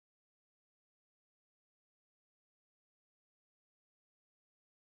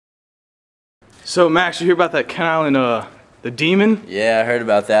So Max, you hear about that Ken Island, the demon? Yeah, I heard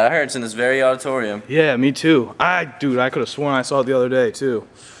about that. I heard it's in this very auditorium. Yeah, me too. Dude, I could have sworn I saw it the other day too.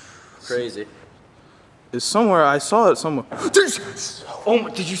 Crazy. It's somewhere. I saw it somewhere. Oh,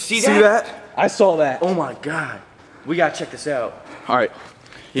 did you see that? See that? I saw that. Oh my God. We gotta check this out. All right.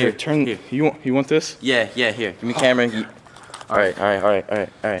 Here, turn. here. You want this? Yeah, here. Give me camera. All right.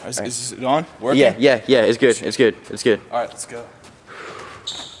 Is it on? Working? Yeah. It's good. All right, let's go.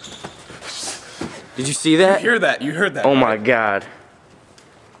 Did you see that? You heard that. Oh my God.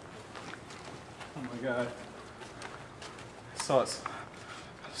 Oh my God. I saw it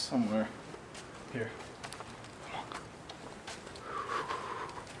somewhere. Here. Come on.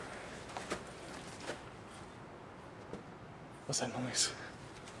 What's that noise?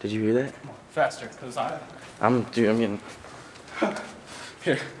 Did you hear that? Come on, faster, cause I'm getting.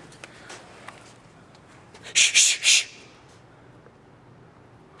 Here. Shh.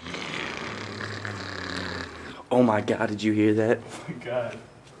 Oh my God, did you hear that? Oh my God.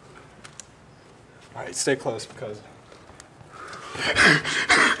 All right, stay close because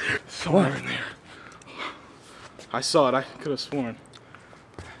somewhere in there. I saw it. I could have sworn.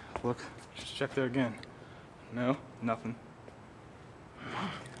 Look, just check there again. No, nothing.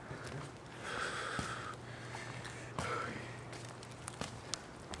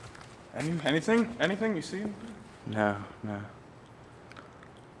 Anything? Anything you see? No.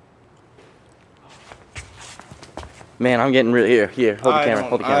 Man, I'm getting really here. Hold the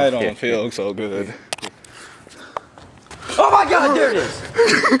camera. I don't feel so good. Oh my God, there it is.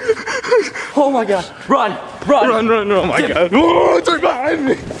 Oh my God, run. Oh my God. Oh, it's right behind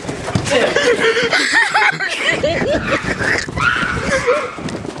me.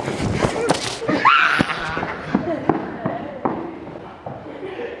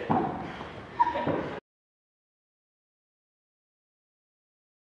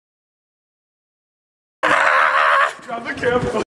 Drop the camera.